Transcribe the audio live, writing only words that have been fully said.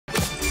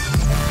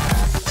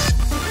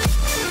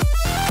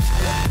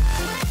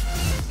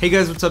Hey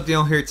guys, what's up?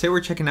 Daniel here. Today we're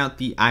checking out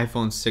the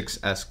iPhone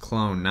 6s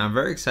clone. Now I'm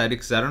very excited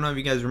because I don't know if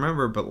you guys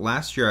remember, but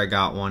last year I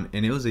got one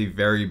and it was a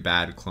very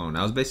bad clone.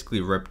 I was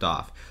basically ripped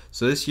off.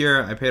 So this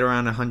year I paid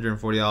around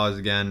 $140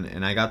 again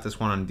and I got this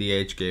one on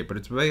DHgate, but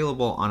it's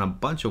available on a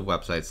bunch of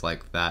websites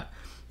like that.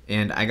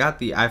 And I got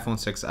the iPhone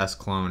 6s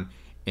clone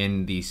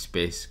in the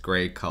space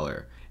gray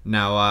color.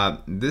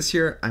 Now this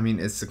year, I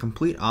mean, it's the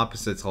complete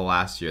opposite to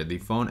last year. The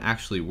phone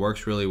actually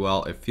works really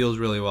well, it feels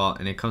really well,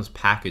 and it comes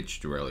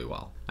packaged really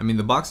well. I mean,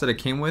 the box that it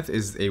came with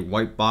is a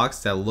white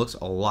box that looks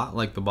a lot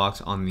like the box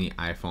on the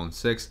iPhone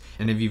 6.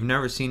 And if you've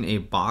never seen a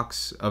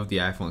box of the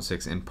iPhone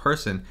 6 in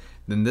person,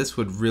 then this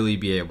would really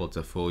be able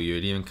to fool you.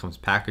 It even comes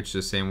packaged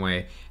the same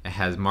way. It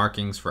has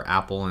markings for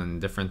Apple and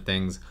different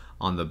things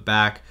on the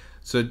back.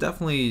 So it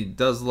definitely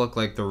does look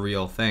like the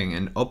real thing.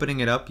 And opening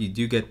it up, you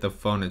do get the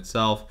phone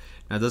itself.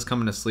 Now it does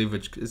come in a sleeve,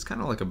 which is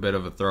kind of like a bit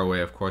of a throwaway,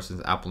 of course,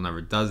 since Apple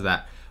never does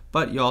that.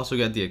 But you also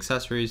get the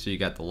accessories, so you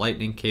got the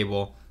lightning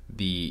cable,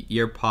 the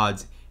ear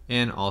pods,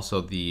 and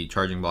also the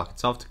charging block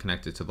itself to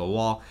connect it to the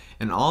wall.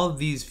 And all of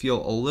these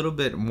feel a little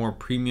bit more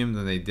premium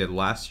than they did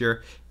last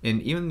year.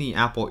 And even the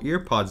Apple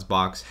EarPods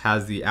box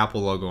has the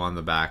Apple logo on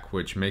the back,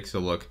 which makes it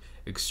look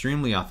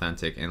extremely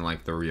authentic and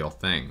like the real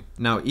thing.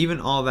 Now, even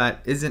all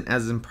that isn't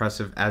as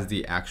impressive as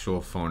the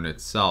actual phone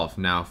itself.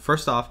 Now,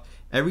 first off,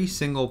 every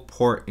single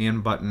port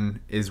and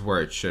button is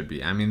where it should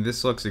be. I mean,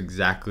 this looks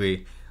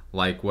exactly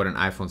like what an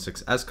iPhone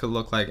 6s could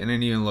look like, and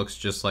it even looks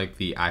just like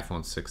the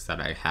iPhone 6 that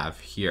I have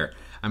here.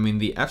 I mean,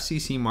 the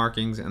FCC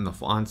markings and the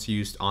fonts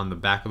used on the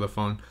back of the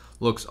phone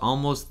looks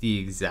almost the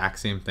exact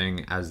same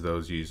thing as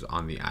those used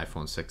on the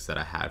iPhone 6 that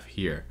I have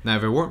here. Now,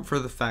 if it weren't for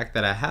the fact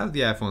that I have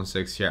the iPhone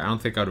 6 here, I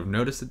don't think I would have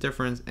noticed the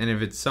difference. And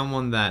if it's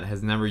someone that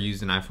has never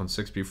used an iPhone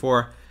 6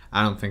 before,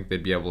 I don't think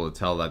they'd be able to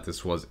tell that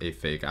this was a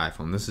fake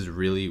iPhone. This is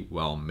really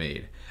well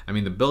made. I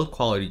mean, the build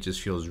quality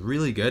just feels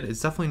really good.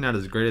 It's definitely not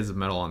as great as the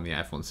metal on the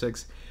iPhone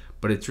 6,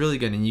 but it's really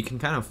good, and you can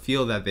kind of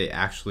feel that they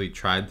actually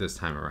tried this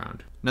time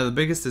around. Now, the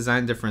biggest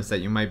design difference that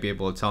you might be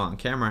able to tell on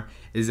camera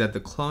is that the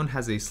clone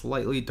has a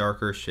slightly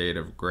darker shade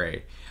of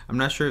gray. I'm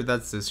not sure if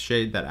that's the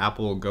shade that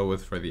Apple will go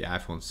with for the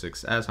iPhone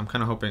 6s. I'm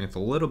kind of hoping it's a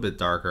little bit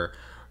darker,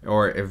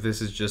 or if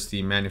this is just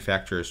the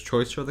manufacturer's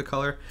choice for the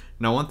color.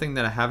 Now, one thing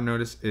that I have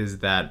noticed is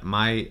that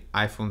my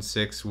iPhone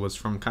 6 was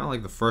from kind of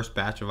like the first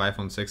batch of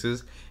iPhone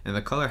 6s, and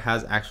the color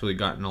has actually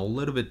gotten a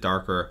little bit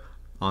darker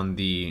on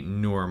the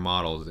newer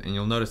models. And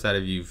you'll notice that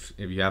if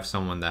you have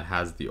someone that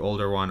has the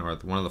older one or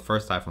one of the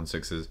first iPhone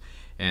 6s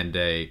and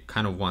a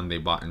kind of one they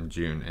bought in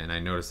June, and I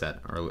noticed that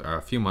a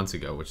few months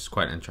ago, which is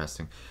quite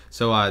interesting.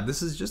 So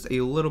this is just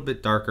a little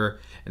bit darker,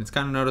 and it's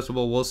kind of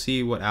noticeable. We'll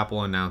see what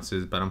Apple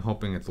announces, but I'm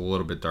hoping it's a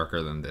little bit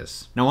darker than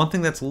this. Now, one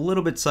thing that's a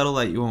little bit subtle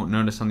that you won't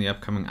notice on the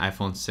upcoming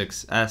iPhone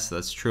 6s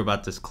that's true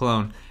about this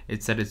clone,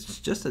 it's that it's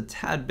just a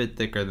tad bit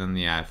thicker than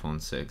the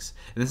iPhone 6.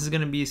 And this is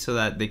going to be so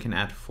that they can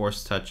add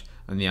Force Touch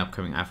on the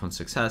upcoming iPhone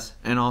 6s,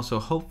 and also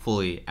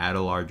hopefully add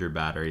a larger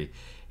battery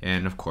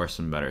and of course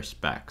some better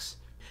specs.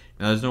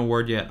 Now, there's no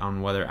word yet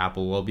on whether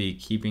Apple will be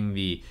keeping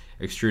the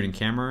extruding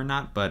camera or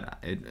not, but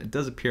it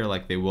does appear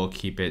like they will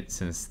keep it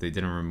since they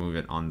didn't remove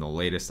it on the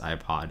latest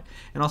iPod.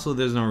 And also,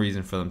 there's no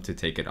reason for them to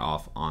take it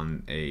off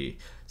on a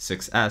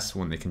 6s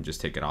when they can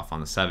just take it off on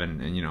the 7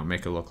 and, you know,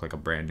 make it look like a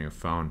brand new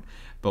phone.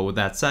 But with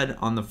that said,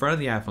 on the front of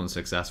the iPhone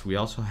 6s, we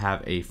also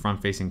have a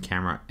front-facing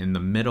camera in the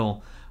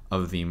middle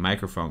of the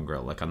microphone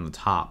grill, like on the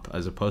top,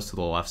 as opposed to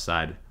the left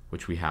side,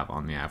 which we have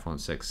on the iPhone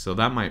 6. So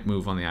that might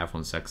move on the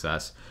iPhone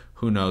 6s.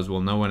 Who knows?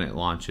 We'll know when it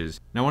launches.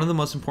 Now, one of the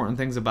most important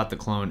things about the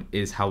clone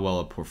is how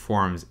well it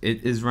performs.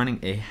 It is running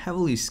a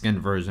heavily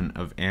skinned version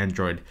of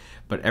Android,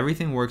 but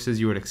everything works as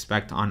you would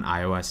expect on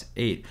iOS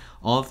 8.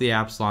 All of the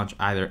apps launch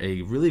either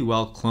a really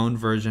well cloned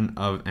version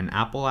of an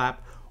Apple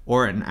app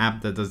or an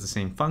app that does the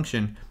same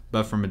function,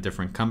 but from a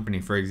different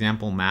company. For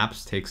example,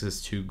 Maps takes us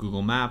to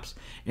Google Maps,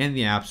 and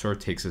the App Store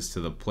takes us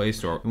to the Play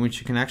Store, in which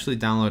you can actually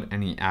download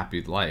any app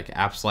you'd like.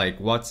 Apps like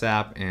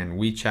WhatsApp and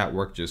WeChat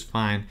work just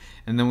fine,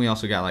 and then we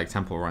also got like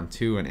Temple Run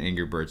 2 and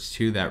Angry Birds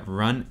 2 that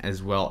run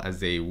as well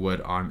as they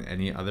would on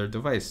any other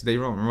device. They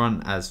don't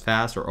run as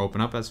fast or open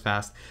up as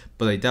fast,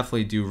 but they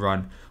definitely do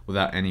run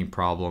without any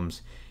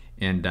problems.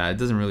 And it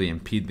doesn't really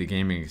impede the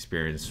gaming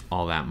experience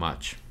all that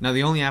much. Now,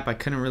 the only app I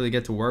couldn't really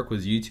get to work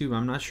was YouTube.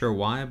 I'm not sure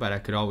why, but I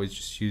could always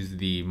just use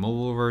the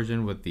mobile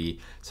version with the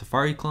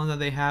Safari clone that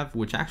they have,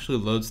 which actually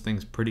loads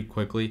things pretty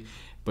quickly.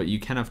 But you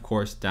can, of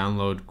course,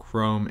 download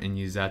Chrome and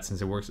use that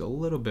since it works a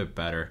little bit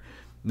better.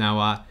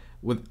 Now,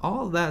 with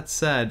all that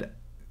said,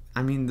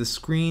 I mean, the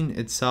screen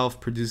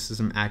itself produces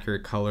some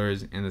accurate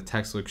colors and the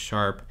text looks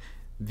sharp.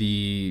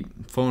 The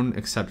phone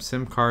accepts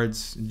SIM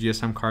cards,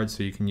 GSM cards,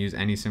 so you can use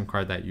any SIM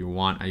card that you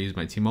want. I use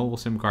my T-Mobile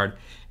SIM card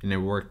and it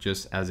worked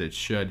just as it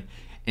should.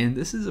 And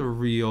this is a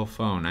real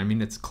phone. I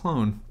mean, it's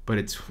clone, but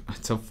it's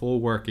a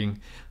full working,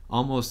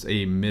 almost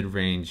a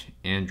mid-range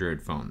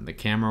Android phone. The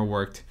camera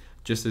worked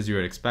just as you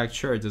would expect.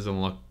 Sure, it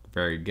doesn't look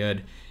very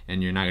good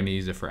and you're not going to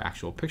use it for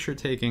actual picture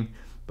taking,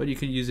 but you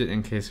could use it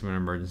in case of an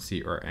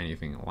emergency or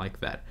anything like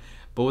that.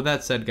 But with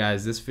that said,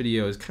 guys, this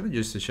video is kind of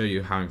just to show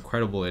you how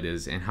incredible it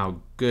is and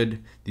how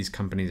good these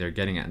companies are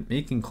getting at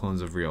making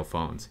clones of real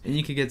phones. And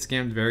you can get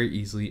scammed very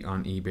easily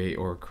on eBay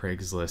or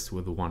Craigslist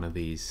with one of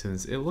these,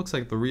 since it looks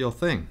like the real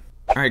thing.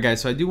 Alright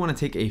guys, so I do want to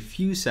take a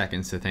few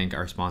seconds to thank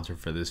our sponsor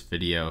for this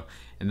video,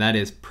 and that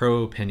is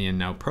Pro Opinion.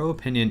 Now, Pro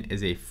Opinion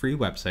is a free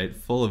website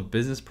full of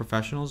business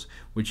professionals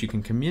which you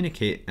can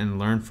communicate and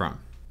learn from.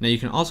 Now, you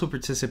can also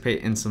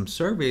participate in some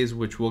surveys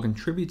which will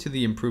contribute to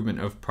the improvement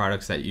of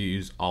products that you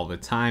use all the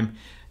time.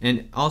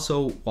 And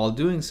also, while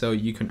doing so,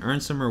 you can earn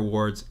some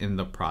rewards in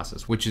the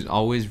process, which is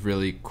always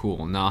really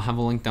cool. Now, I'll have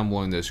a link down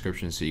below in the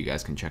description so you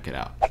guys can check it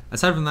out.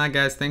 Aside from that,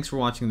 guys, thanks for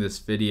watching this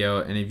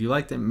video. And if you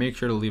liked it, make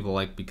sure to leave a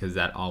like because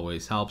that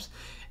always helps.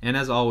 And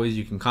as always,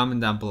 you can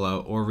comment down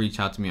below or reach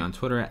out to me on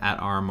Twitter at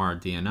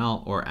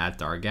RMRDNL or at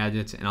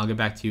DarGadgets, and I'll get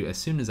back to you as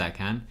soon as I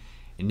can.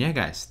 And yeah,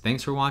 guys,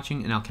 thanks for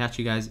watching, and I'll catch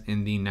you guys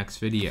in the next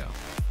video.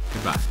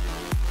 Goodbye.